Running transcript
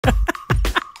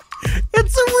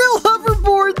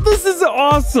This is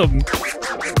awesome.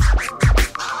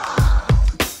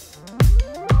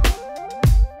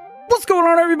 What's going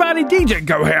on, everybody?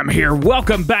 DjGoHam here.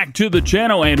 Welcome back to the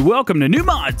channel and welcome to new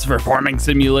mods for Farming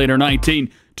Simulator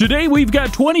 19. Today we've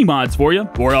got 20 mods for you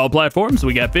for all platforms.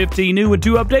 We got 15 new and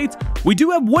 2 updates. We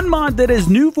do have one mod that is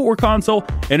new for console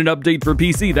and an update for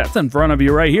PC. That's in front of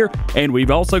you right here. And we've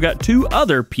also got 2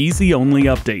 other PC only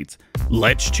updates.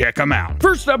 Let's check them out.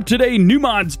 First up today, new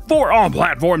mods for all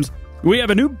platforms. We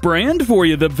have a new brand for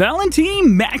you, the Valentini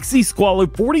Maxi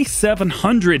Squalo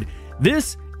 4700.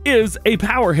 This is a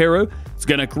power harrow. It's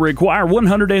going to require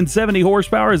 170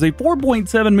 horsepower as a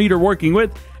 4.7 meter working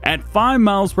width at 5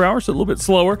 miles per hour, so a little bit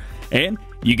slower. And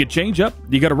you can change up.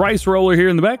 You got a rice roller here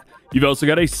in the back. You've also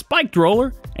got a spiked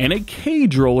roller and a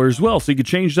cage roller as well, so you can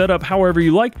change that up however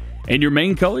you like. And your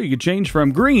main color, you can change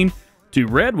from green to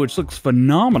red, which looks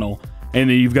phenomenal. And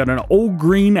then you've got an old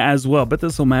green as well, but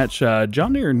this will match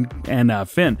John Deere and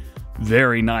Fendt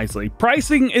very nicely.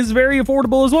 Pricing is very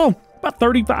affordable as well, about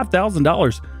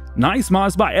 $35,000. Nice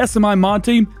mods by SMI Mod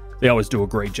Team. They always do a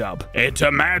great job. And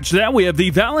to match that, we have the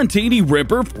Valentini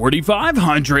Ripper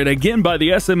 4500, again by the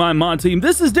SMI Mod Team.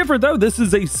 This is different though. This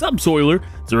is a subsoiler,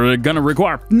 so they're going to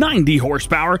require 90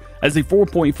 horsepower as a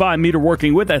 4.5 meter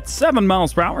working width at 7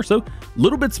 miles per hour. So a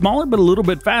little bit smaller, but a little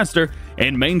bit faster.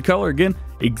 And main color, again,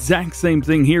 exact same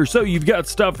thing here. So you've got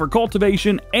stuff for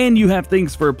cultivation and you have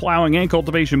things for plowing and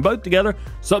cultivation both together.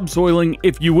 Subsoiling,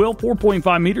 if you will,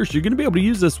 4.5 meters. You're going to be able to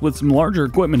use this with some larger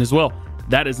equipment as well.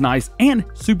 That is nice and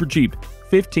super cheap.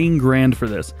 15 grand for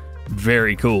this.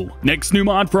 Very cool. Next new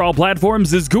mod for all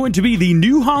platforms is going to be the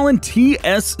new Holland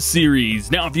TS Series.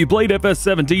 Now, if you played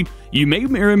FS17, you may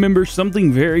remember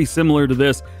something very similar to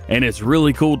this, and it's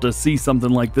really cool to see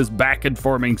something like this back in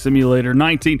Farming Simulator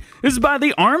 19. This is by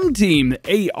the ARM team,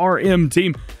 the ARM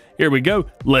team. Here we go.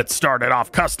 Let's start it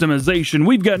off. Customization.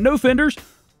 We've got no fenders,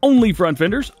 only front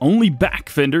fenders, only back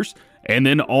fenders, and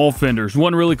then all fenders.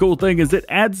 One really cool thing is it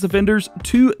adds the fenders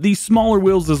to the smaller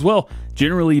wheels as well.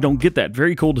 Generally, you don't get that.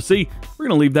 Very cool to see. We're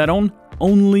going to leave that on.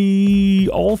 Only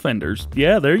all fenders.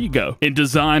 Yeah, there you go. In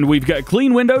design, we've got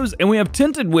clean windows and we have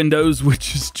tinted windows,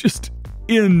 which is just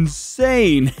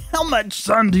insane. How much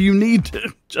sun do you need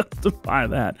to justify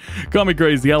that? Call me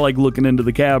crazy. I like looking into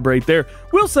the cab right there.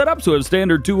 Wheel setup, so we have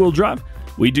standard 2-wheel drive.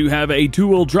 We do have a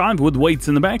 2-wheel drive with weights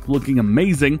in the back, looking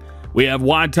amazing. We have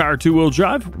wide tire 2-wheel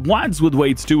drive, wides with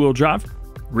weights 2-wheel drive,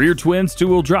 rear twins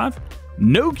 2-wheel drive,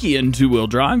 Nokian 2-wheel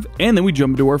drive, and then we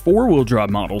jump into our 4-wheel drive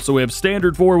model. So we have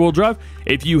standard 4-wheel drive.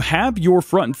 If you have your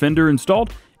front fender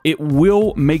installed, it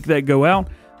will make that go out,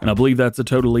 and I believe that's a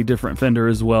totally different fender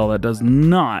as well. That does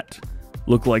not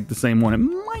look like the same one. It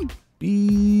might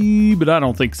be, but I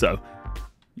don't think so.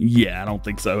 Yeah, I don't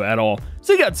think so at all.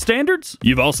 So you got standards.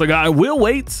 You've also got wheel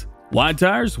weights, wide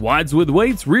tires, wides with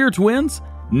weights, rear twins,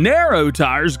 narrow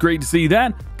tires, great to see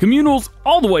that, communals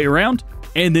all the way around,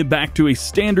 and then back to a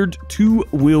standard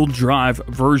 2-wheel drive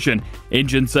version.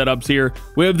 Engine setups here,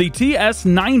 we have the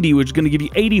TS90, which is going to give you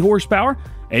 80 horsepower,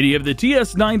 and you have the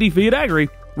TS90 Fiat Agri,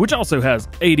 which also has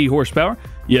 80 horsepower.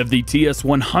 You have the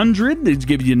TS100, that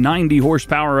gives you 90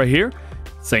 horsepower right here.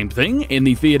 Same thing in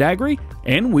the Fiat Agri,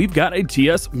 and we've got a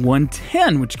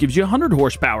TS110, which gives you 100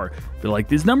 horsepower. I feel like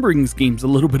this numbering scheme's a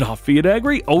little bit off. Fiat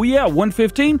Agri, oh yeah,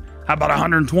 115. How about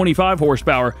 125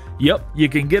 horsepower? Yep, you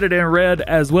can get it in red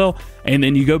as well, and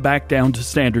then you go back down to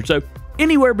standard. So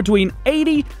anywhere between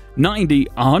 80, 90,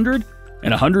 100,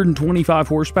 and 125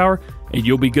 horsepower, and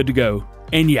you'll be good to go.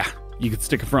 And yeah, you could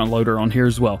stick a front loader on here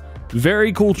as well.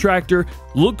 Very cool tractor,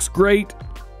 looks great.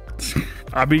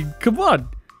 I mean, come on.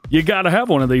 You gotta have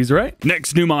one of these, right?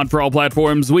 Next new mod for all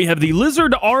platforms, we have the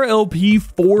Lizard RLP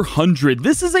 400.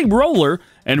 This is a roller,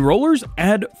 and rollers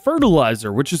add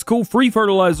fertilizer, which is cool. Free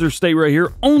fertilizer state right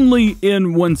here, only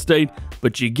in one state,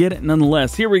 but you get it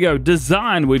nonetheless. Here we go.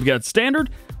 Design, we've got standard.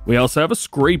 We also have a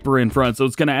scraper in front, so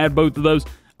it's gonna add both of those.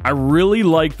 I really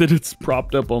like that it's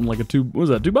propped up on like a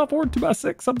 2x4,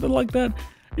 2x6, something like that.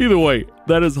 Either way,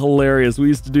 that is hilarious. We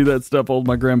used to do that stuff on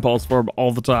my grandpa's farm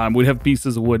all the time. We'd have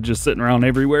pieces of wood just sitting around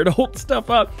everywhere to hold stuff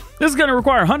up. This is going to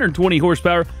require 120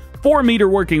 horsepower, 4 meter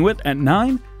working width at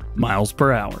 9 miles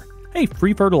per hour. Hey,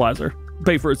 free fertilizer.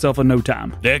 Pay for itself in no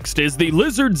time. Next is the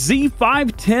Lizard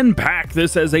Z510 pack.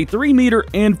 This has a 3 meter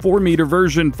and 4 meter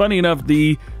version. Funny enough,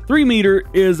 the 3 meter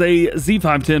is a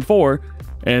Z510 4,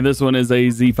 and this one is a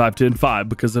Z510 5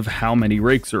 because of how many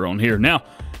rakes are on here. Now,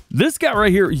 this guy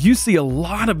right here, you see a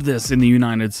lot of this in the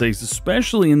United States,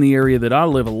 especially in the area that I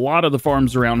live. A lot of the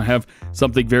farms around have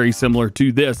something very similar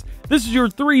to this. This is your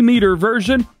 3 meter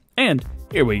version, and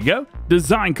here we go.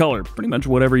 Design color, pretty much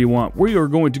whatever you want. We are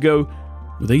going to go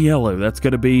with a yellow. That's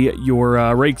going to be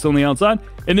your rakes on the outside.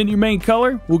 And then your main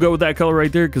color, we'll go with that color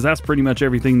right there because that's pretty much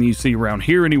everything that you see around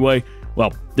here anyway.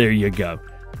 Well, there you go.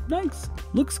 Nice.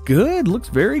 Looks good. Looks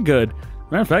very good.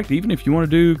 Matter of fact, even if you want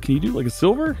to do, can you do like a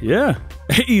silver? Yeah.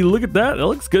 Hey, look at that. That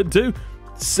looks good too.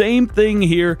 Same thing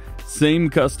here. Same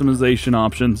customization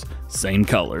options. Same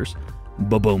colors.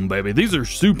 Ba-boom, baby. These are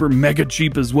super mega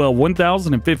cheap as well.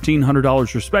 $1,000 and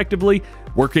 $1,500 respectively.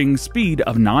 Working speed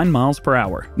of 9 miles per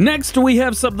hour. Next, we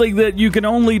have something that you can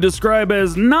only describe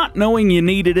as not knowing you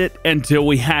needed it until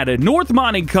we had it. North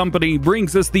Mining Company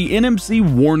brings us the NMC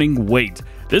Warning Weight.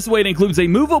 This weight includes a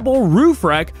movable roof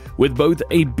rack with both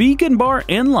a beacon bar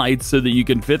and lights so that you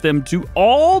can fit them to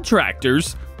all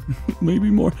tractors. Maybe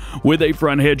more. With a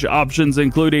front hitch, options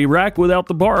include a rack without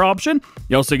the bar option.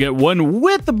 You also get one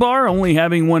with the bar, only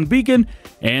having one beacon,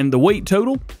 and the weight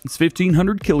total is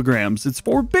 1,500 kilograms. It's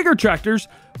for bigger tractors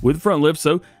with front lift,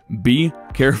 so be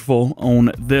careful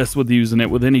on this with using it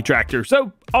with any tractor.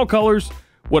 So all colors,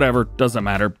 whatever, doesn't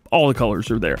matter. All the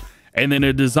colors are there. And then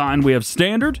a design, we have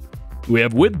standard, we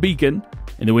have with beacon,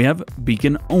 and then we have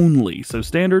beacon only. So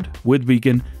standard, with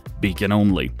beacon, beacon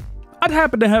only. I'd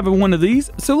happen to have one of these,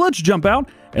 so let's jump out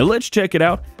and let's check it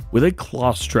out with a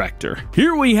Claas tractor.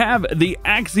 Here we have the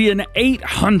Axion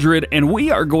 800, and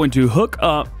we are going to hook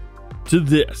up to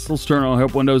this. Let's turn on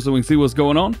help window so we can see what's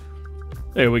going on.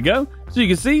 There we go. So you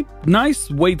can see, nice,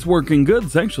 weight's working good.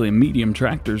 It's actually a medium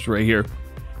tractors right here.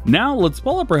 Now let's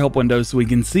pull up our help window so we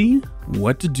can see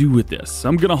what to do with this.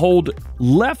 I'm gonna hold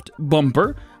left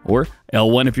bumper, or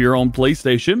L1 if you're on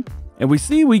PlayStation, and we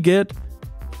see we get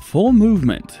full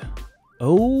movement.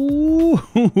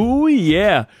 Oh,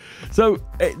 yeah. So,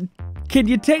 can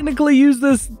you technically use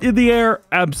this in the air?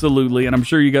 Absolutely. And I'm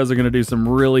sure you guys are going to do some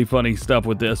really funny stuff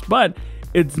with this, but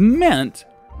it's meant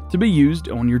to be used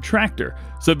on your tractor.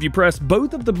 So if you press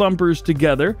both of the bumpers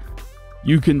together,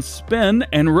 you can spin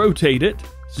and rotate it.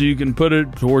 So you can put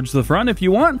it towards the front if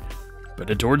you want,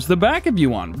 put it towards the back if you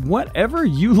want. Whatever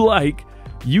you like,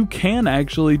 you can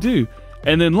actually do.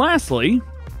 And then lastly,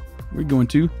 we're going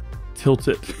to tilt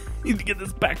it. Need to get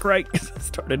this back right because I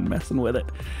started messing with it.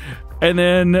 And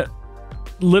then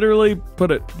literally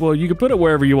put it, well, you can put it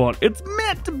wherever you want. It's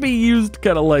meant to be used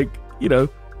kind of like, you know,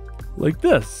 like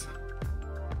this.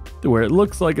 To where it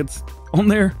looks like it's on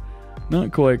there.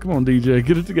 Not quite. Come on, DJ.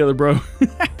 Get it together, bro.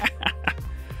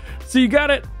 So you got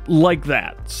it like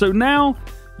that. So now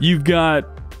you've got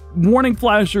warning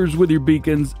flashers with your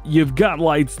beacons. You've got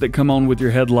lights that come on with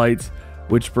your headlights,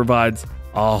 which provides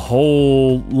a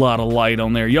whole lot of light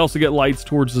on there. You also get lights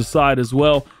towards the side as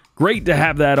well. Great to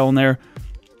have that on there.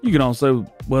 You can also,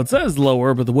 well, it says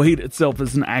lower, but the weight itself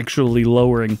isn't actually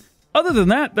lowering. Other than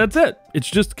that, that's it. It's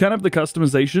just kind of the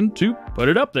customization to put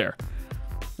it up there.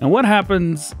 And what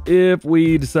happens if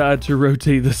we decide to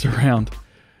rotate this around?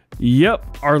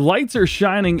 Yep, our lights are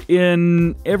shining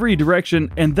in every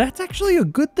direction, and that's actually a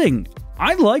good thing.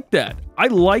 I like that. I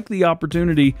like the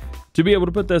opportunity to be able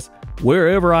to put this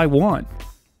wherever I want.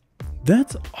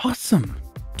 That's awesome,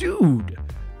 dude.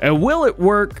 And will it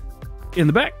work in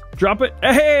the back? Drop it.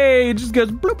 Hey, it just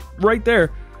goes bloop right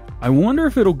there. I wonder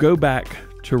if it'll go back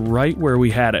to right where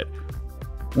we had it.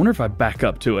 I wonder if I back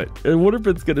up to it. I wonder if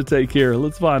it's gonna take care.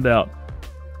 Let's find out.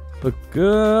 Hook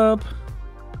up.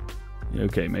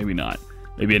 Okay, maybe not.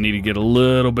 Maybe I need to get a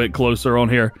little bit closer on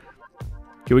here.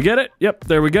 Can we get it? Yep,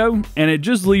 there we go. And it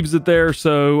just leaves it there,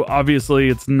 so obviously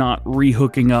it's not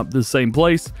re-hooking up the same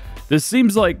place. This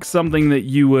seems like something that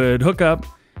you would hook up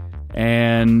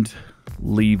and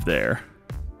leave there.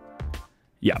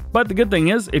 Yeah, but the good thing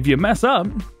is, if you mess up,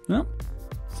 well,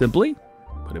 simply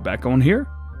put it back on here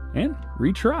and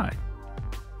retry.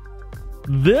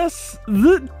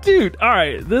 Dude, all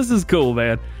right, this is cool,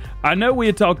 man. I know we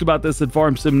had talked about this at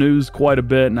Farm Sim News quite a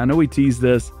bit, and I know we teased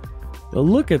this, but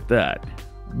look at that.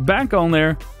 Back on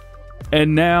there,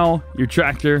 and now your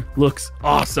tractor looks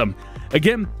awesome.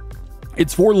 Again,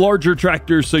 it's for larger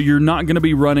tractors, so you're not going to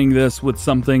be running this with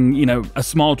something, you know, a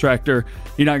small tractor.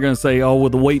 You're not going to say, oh, well,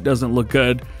 the weight doesn't look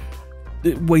good.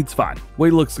 Weight's fine.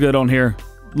 Weight looks good on here.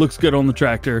 Looks good on the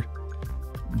tractor.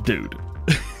 Dude.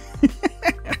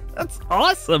 That's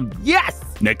awesome.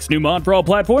 Yes. Next new mod for all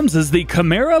platforms is the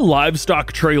Camara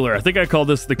Livestock Trailer. I think I called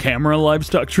this the Camara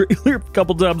Livestock Trailer a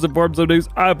couple times in Farm Sim News.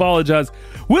 I apologize.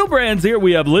 Wheel brands here.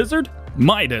 We have Lizard,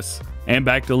 Midas, and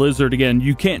back to Lizard again.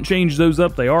 You can't change those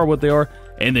up. They are what they are.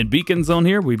 And then beacons on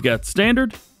here. We've got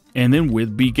standard, and then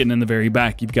with beacon in the very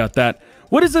back, you've got that.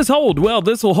 What does this hold? Well,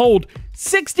 this will hold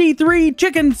 63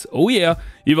 chickens. Oh, yeah.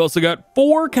 You've also got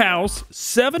 4 cows,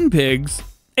 7 pigs,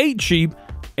 8 sheep,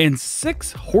 and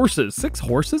 6 horses. 6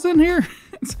 horses in here?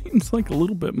 It seems like a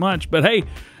little bit much, but hey,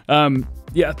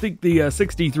 Yeah, I think the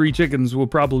 63 chickens will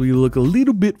probably look a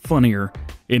little bit funnier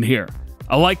in here.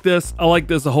 I like this. I like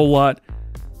this a whole lot.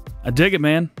 I dig it,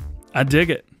 man. I dig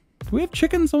it. Do we have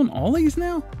chickens on all these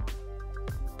now?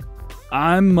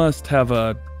 I must have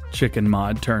a chicken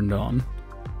mod turned on.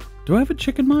 Do I have a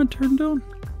chicken mod turned on?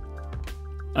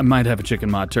 I might have a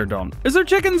chicken mod turned on. Is there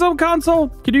chickens on console?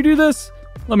 Can you do this?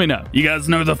 Let me know. You guys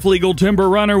know the Fliegl Timber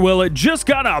Runner? Well, it just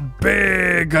got a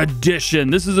big addition.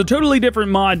 This is a totally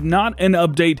different mod, not an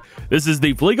update. This is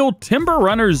the Fliegl Timber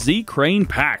Runner Z-Crane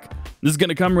Pack. This is going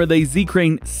to come with a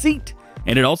Z-Crane seat,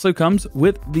 and it also comes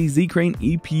with the Z-Crane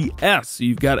EPS. So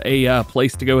you've got a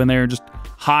place to go in there and just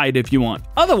hide if you want.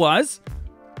 Otherwise,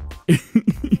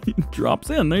 it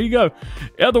drops in. There you go.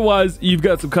 Otherwise, you've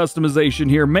got some customization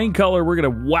here. Main color, we're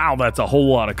going to, wow, that's a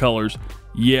whole lot of colors.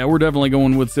 Yeah, we're definitely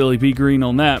going with Silly Pea Green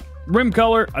on that. Rim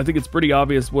color, I think it's pretty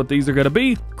obvious what these are going to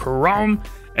be. Chrome.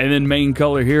 And then main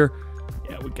color here.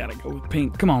 Yeah, we got to go with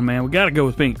pink. Come on, man. We got to go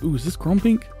with pink. Ooh, is this chrome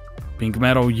pink? Pink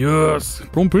metal, yes.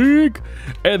 Chrome pink.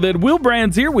 And then wheel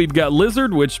brands here. We've got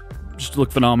Lizard, which just look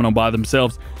phenomenal by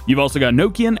themselves. You've also got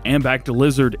Nokian and back to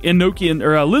Lizard. In Nokian,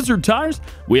 or Lizard tires,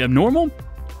 we have normal.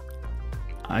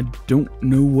 I don't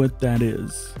know what that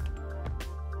is.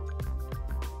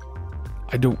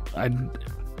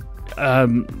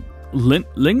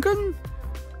 Lincoln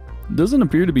doesn't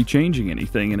appear to be changing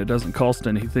anything, and it doesn't cost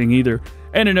anything either.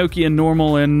 And a Nokian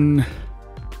normal, and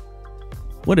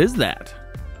what is that?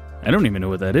 I don't even know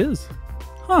what that is.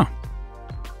 Huh.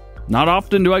 Not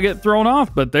often do I get thrown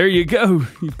off, but there you go.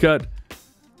 You've got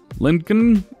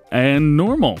Lincoln and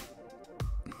normal.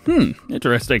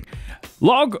 Interesting.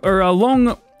 Log or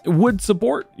long wood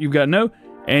support, you've got no.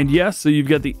 And yes, so you've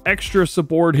got the extra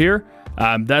support here.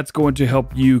 That's going to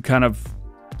help you kind of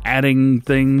adding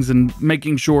things and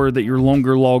making sure that your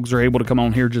longer logs are able to come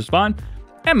on here just fine.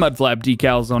 And mud flap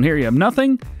decals on here, you have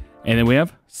nothing. And then we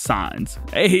have signs.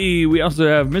 Hey, we also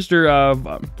have Mr.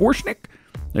 Forshnick.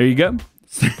 There you go.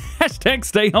 Hashtag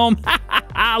stay home.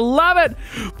 I love it.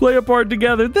 Play a part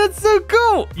together. That's so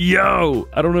cool. Yo,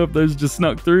 I don't know if those just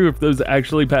snuck through, if those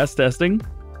actually passed testing,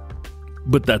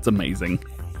 but that's amazing.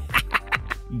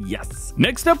 Yes.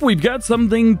 Next up, we've got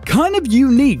something kind of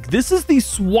unique. This is the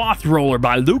Swath Roller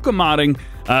by Luca Modding.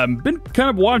 Been kind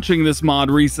of watching this mod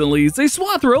recently. It's a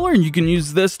Swath Roller, and you can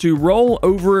use this to roll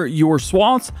over your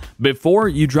swaths before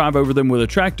you drive over them with a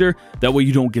tractor. That way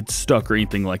you don't get stuck or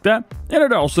anything like that. And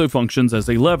it also functions as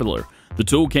a leveler. The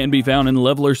tool can be found in the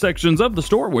leveler sections of the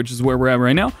store, which is where we're at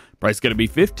right now. Price going to be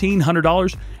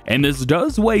 $1,500, and this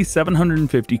does weigh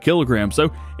 750 kilograms,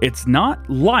 so it's not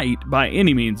light by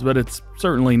any means, but it's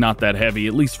certainly not that heavy,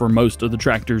 at least for most of the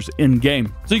tractors in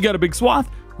game. So you got a big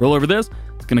swath, roll over this,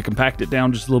 it's going to compact it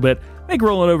down just a little bit, make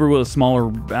rolling over with a smaller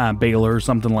baler or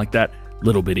something like that a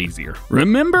little bit easier.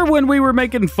 Remember when we were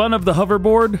making fun of the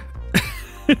hoverboard?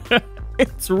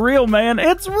 It's real, man,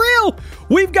 it's real!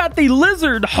 We've got the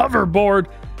Lizard hoverboard.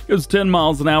 It goes 10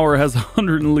 miles an hour, has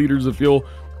 100 liters of fuel,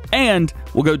 and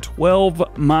we'll go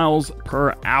 12 miles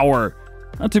per hour.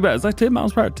 Not too bad. Is that 10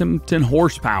 miles per hour? 10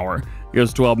 horsepower. It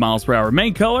goes 12 miles per hour.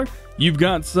 Main color, you've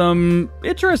got some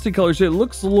interesting colors. It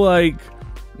looks like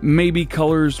maybe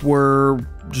colors were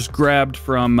just grabbed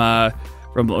from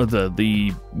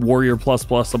the Warrior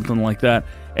Plus, something like that.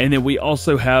 And then we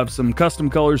also have some custom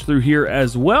colors through here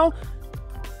as well.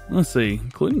 Let's see,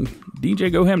 including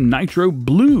DjGoHam Nitro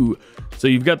Blue. So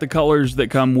you've got the colors that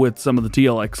come with some of the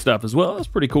TLX stuff as well. That's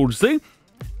pretty cool to see.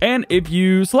 And if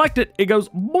you select it, it goes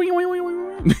boing, boing,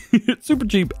 boing, boing. It's super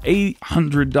cheap,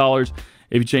 $800.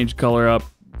 If you change the color up,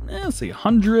 let's see,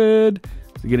 100.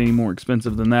 Does it get any more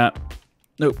expensive than that?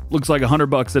 Nope, looks like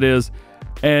 $100 it is.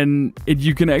 And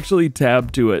you can actually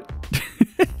tab to it.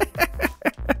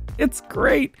 It's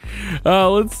great.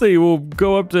 Let's see, we'll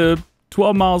go up to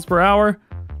 12 miles per hour.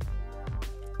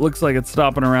 Looks like it's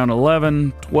stopping around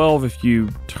 11, 12 if you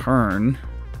turn.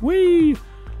 Whee!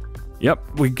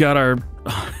 Yep, we got our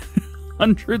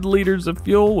 100 liters of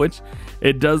fuel, which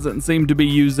it doesn't seem to be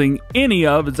using any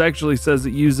of. It actually says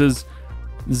it uses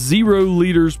 0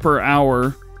 liters per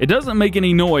hour. It doesn't make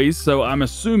any noise, so I'm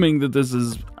assuming that this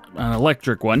is an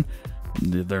electric one.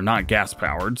 They're not gas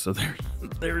powered, so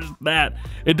there's that.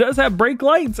 It does have brake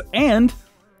lights, and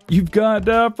you've got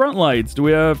front lights. Do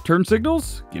we have turn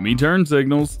signals? Give me turn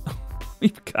signals.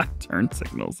 We've got turn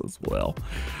signals as well.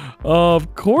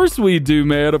 Of course we do,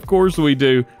 man. Of course we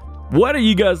do. What do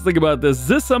you guys think about this? Is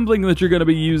this something that you're going to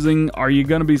be using? Are you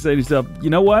going to be saying to yourself, you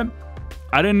know what?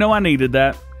 I didn't know I needed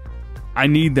that. I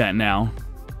need that now,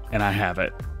 and I have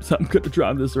it. So I'm going to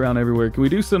drive this around everywhere. Can we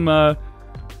do some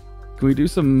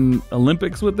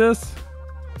Olympics with this?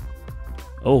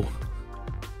 Oh.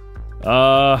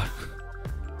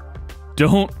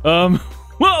 don't,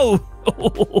 whoa!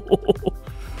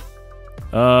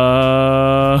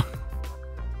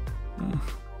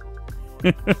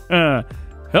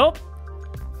 Help!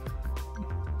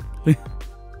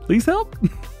 Please help!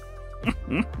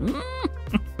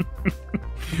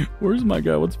 Where's my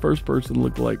guy? What's first person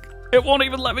look like? It won't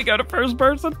even let me go to first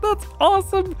person. That's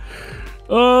awesome.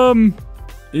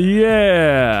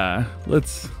 Yeah.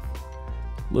 Let's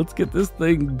get this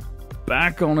thing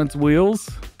back on its wheels.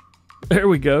 There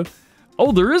we go.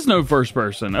 Oh, there is no first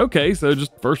person. Okay, so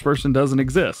just first person doesn't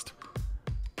exist.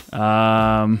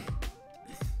 I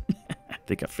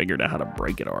think I figured out how to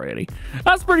break it already.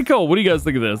 That's pretty cool. What do you guys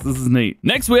think of this? This is neat.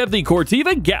 Next, we have the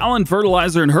Corteva gallon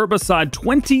fertilizer and herbicide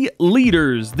 20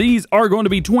 liters. These are going to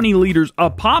be 20 liters a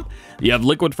pop. You have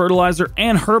liquid fertilizer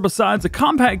and herbicides, a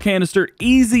compact canister,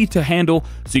 easy to handle,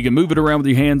 so you can move it around with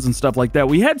your hands and stuff like that.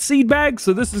 We had seed bags,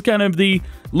 so this is kind of the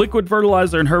liquid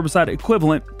fertilizer and herbicide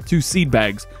equivalent to seed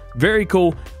bags. Very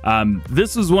cool.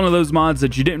 This is one of those mods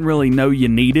that you didn't really know you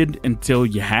needed until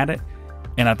you had it.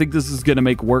 And I think this is going to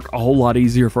make work a whole lot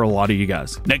easier for a lot of you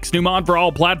guys. Next new mod for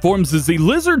all platforms is the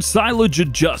Lizard Silage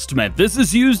Adjustment. This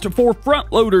is used for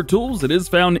front loader tools. It is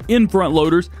found in front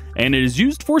loaders, and it is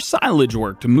used for silage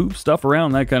work to move stuff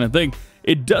around, that kind of thing.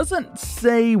 It doesn't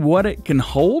say what it can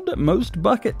hold. Most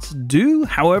buckets do.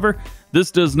 However,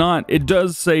 this does not. It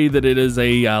does say that it is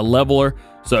a leveler,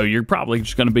 so you're probably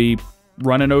just going to be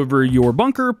running over your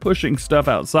bunker, pushing stuff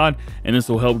outside, and this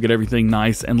will help get everything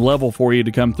nice and level for you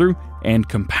to come through and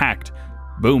compact.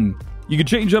 Boom. You can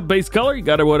change up base color. You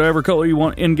got it whatever color you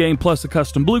want in-game plus a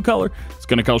custom blue color. It's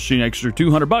going to cost you an extra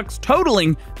 $200,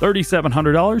 totaling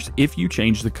 $3,700 if you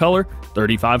change the color,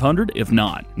 $3,500 if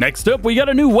not. Next up, we got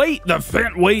a new weight, the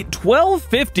Fendt Weight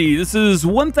 1250. This is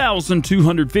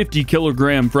 1,250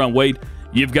 kilogram front weight.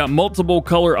 You've got multiple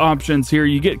color options here.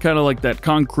 You get kind of like that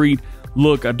concrete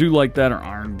look. I do like that, or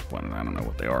iron, I don't know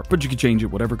what they are, but you can change it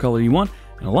whatever color you want.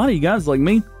 And a lot of you guys like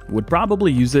me would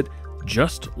probably use it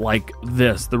just like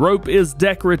this. The rope is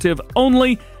decorative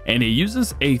only, and it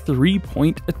uses a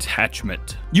 3-point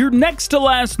attachment. Your next to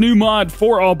last new mod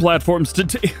for all platforms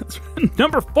today is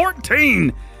number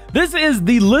 14. This is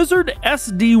the Lizard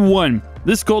SD1.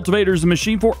 This cultivator is a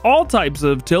machine for all types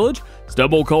of tillage: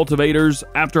 stubble cultivators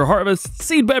after harvest,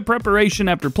 seedbed preparation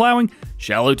after plowing,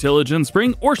 shallow tillage in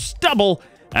spring, or stubble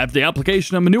after the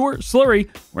application of manure, slurry,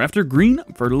 or after green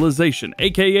fertilization.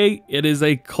 AKA, it is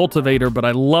a cultivator, but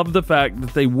I love the fact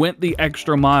that they went the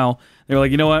extra mile. They're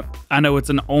like, you know what? I know it's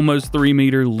an almost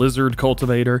 3-meter lizard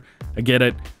cultivator. I get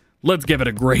it. Let's give it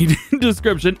a great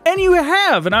description. And you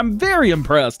have, and I'm very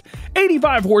impressed.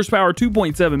 85 horsepower,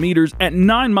 2.7 meters at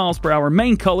 9 miles per hour,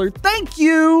 main color. Thank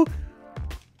you.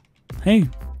 Hey,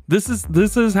 this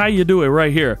is how you do it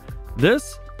right here.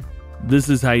 This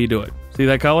is how you do it. See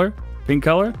that color? Pink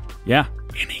color? Yeah,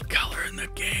 any color in the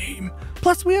game.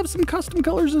 Plus, we have some custom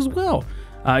colors as well.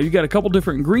 You got a couple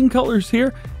different green colors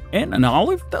here and an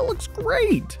olive. That looks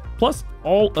great. Plus,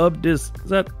 all of this. Is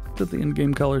that the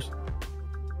in-game colors?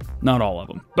 Not all of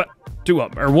them, but two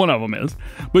of them, or one of them is.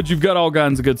 But you've got all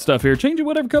kinds of good stuff here. Change it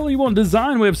whatever color you want.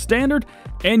 Design, we have standard,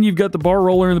 and you've got the bar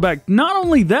roller in the back. Not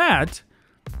only that,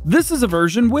 this is a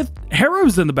version with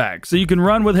harrows in the back, so you can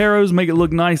run with harrows, make it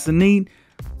look nice and neat.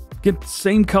 Get the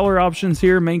same color options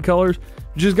here, main colors.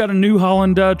 You just got a New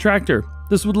Holland tractor.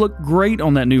 This would look great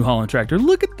on that New Holland tractor.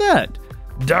 Look at that.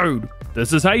 Dude,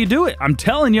 this is how you do it. I'm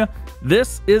telling you,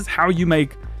 this is how you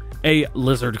make a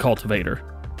lizard cultivator.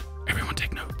 Everyone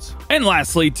take notes. And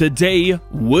lastly, today,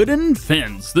 wooden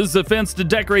fence. This is a fence to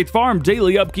decorate the farm.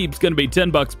 Daily upkeep is going to be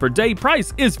 $10 per day.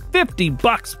 Price is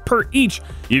 $50 per each.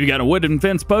 You've got a wooden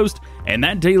fence post, and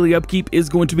that daily upkeep is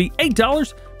going to be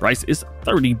 $8. Price is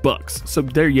 $30. So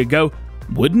there you go.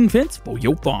 Wooden fence for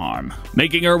your farm.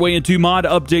 Making our way into mod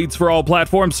updates for all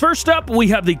platforms. First up, we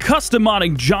have the custom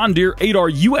modding John Deere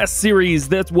 8R US Series.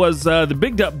 That was the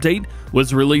big update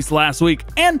was released last week,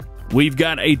 and we've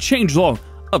got a changelog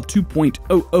of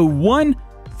 2.001.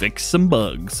 Fix some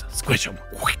bugs. Squish them.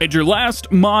 And your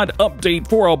last mod update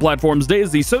for all platforms today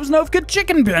is the Sosnovka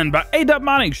Chicken Pen by A-Dub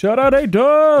Modding. Shout out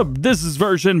A-Dub. This is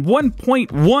version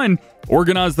 1.1.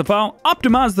 Organize the file,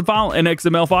 optimize the file in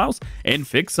XML files, and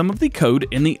fix some of the code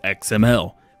in the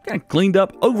XML. Kind of cleaned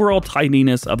up overall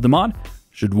tidiness of the mod.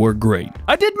 Should work great.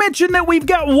 I did mention that we've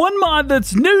got one mod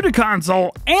that's new to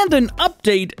console and an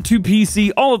update to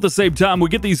PC all at the same time. We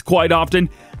get these quite often.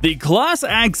 The Claas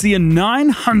Axion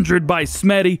 900 by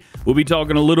Smetty. We'll be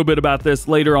talking a little bit about this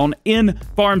later on in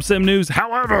Farm Sim News.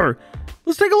 However,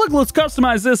 let's take a look. Let's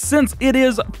customize this since it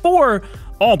is for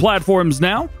all platforms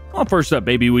now. Well, first up,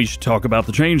 baby, we should talk about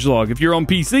the changelog. If you're on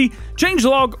PC,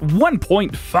 changelog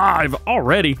 1.5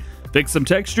 already. fix some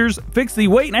textures, fix the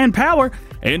weight and power,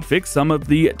 and fix some of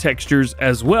the textures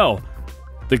as well.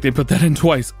 I think they put that in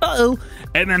twice. Uh-oh.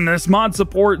 And then this mod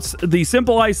supports the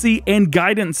Simple IC and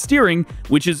guidance steering,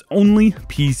 which is only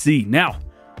PC. Now,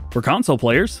 for console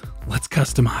players, let's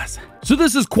customize. So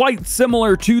this is quite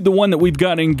similar to the one that we've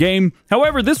got in game.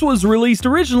 However, this was released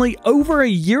originally over a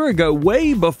year ago,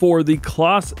 way before the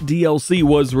Claas DLC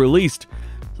was released.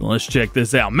 So let's check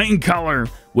this out. Main color,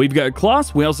 we've got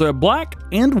Claas. We also have black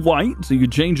and white, so you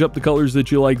can change up the colors that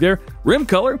you like there. Rim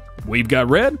color, we've got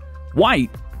red,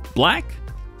 white, black,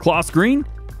 Claas green,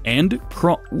 and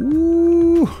chrome.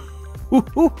 Ooh.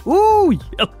 Ooh,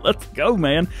 yeah, let's go,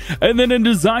 man. And then in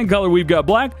design color, we've got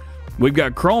black, we've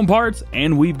got chrome parts,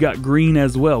 and we've got green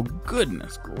as well.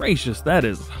 Goodness gracious, that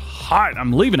is hot.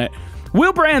 I'm leaving it.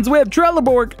 Wheel brands, we have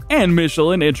Trelleborg and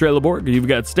Michelin. And Trelleborg, you've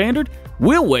got standard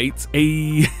wheel weights.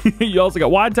 You also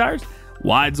got wide tires,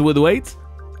 wides with weights,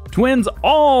 twins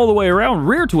all the way around,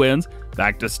 rear twins,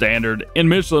 back to standard. In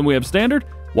Michelin, we have standard,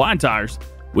 wide tires,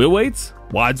 wheel weights,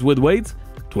 wides with weights,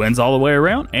 twins all the way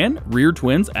around, and rear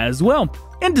twins as well.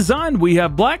 In design, we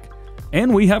have black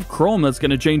and we have chrome. That's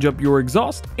going to change up your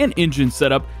exhaust and engine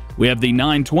setup. We have the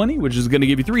 920, which is going to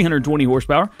give you 320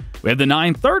 horsepower. We have the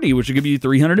 930, which will give you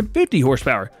 350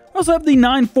 horsepower. We also have the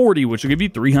 940, which will give you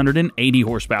 380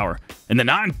 horsepower. And the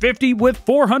 950 with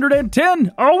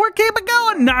 410. Oh, we're keeping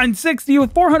going. 960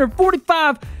 with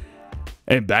 445.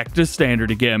 And back to standard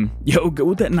again. Yo, go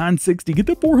with that 960. Get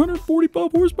that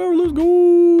 445 horsepower. Let's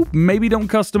go. Maybe don't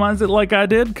customize it like I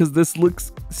did, because this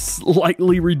looks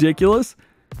slightly ridiculous.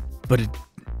 But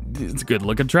it's a good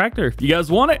looking tractor. If you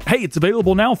guys want it, hey, it's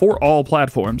available now for all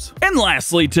platforms. And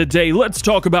lastly today, let's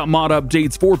talk about mod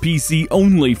updates for PC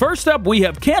only. First up, we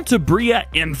have Cantabria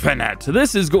Infinite.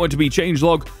 This is going to be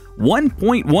changelog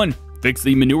 1.1. Fix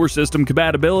the manure system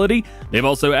compatibility. They've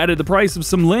also added the price of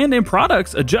some land and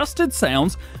products, adjusted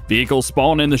sounds. Vehicle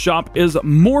spawn in the shop is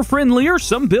more friendlier.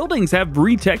 Some buildings have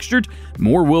retextured.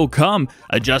 More will come.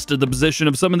 Adjusted the position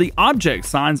of some of the objects,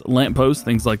 signs, lampposts,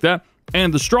 things like that.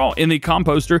 And the straw in the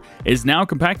composter is now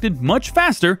compacted much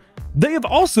faster. They have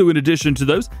also, in addition to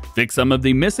those, fixed some of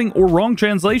the missing or wrong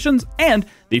translations, and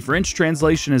the French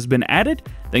translation has been added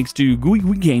thanks to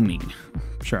GEA Gaming.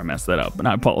 I'm sure I messed that up, and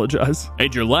I apologize.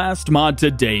 And your last mod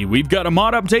today, we've got a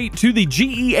mod update to the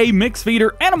GEA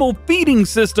Mixfeeder animal feeding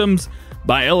systems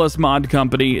by LS Mod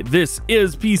Company. This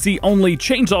is PC only,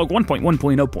 changelog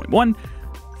 1.1.0.1.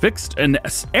 Fixed an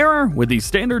error with the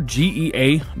standard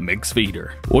GEA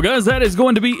Mixfeeder. Well, guys, that is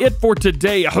going to be it for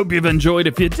today. I hope you've enjoyed.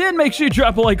 If you did, make sure you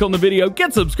drop a like on the video,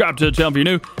 get subscribed to the channel if you're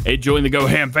new, and join the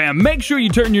GoHam fam. Make sure you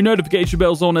turn your notification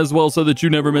bells on as well so that you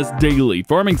never miss daily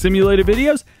farming simulator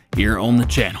videos here on the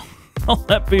channel. All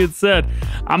that being said,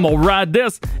 I'm gonna ride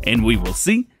this, and we will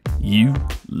see you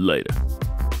later.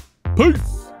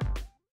 Peace.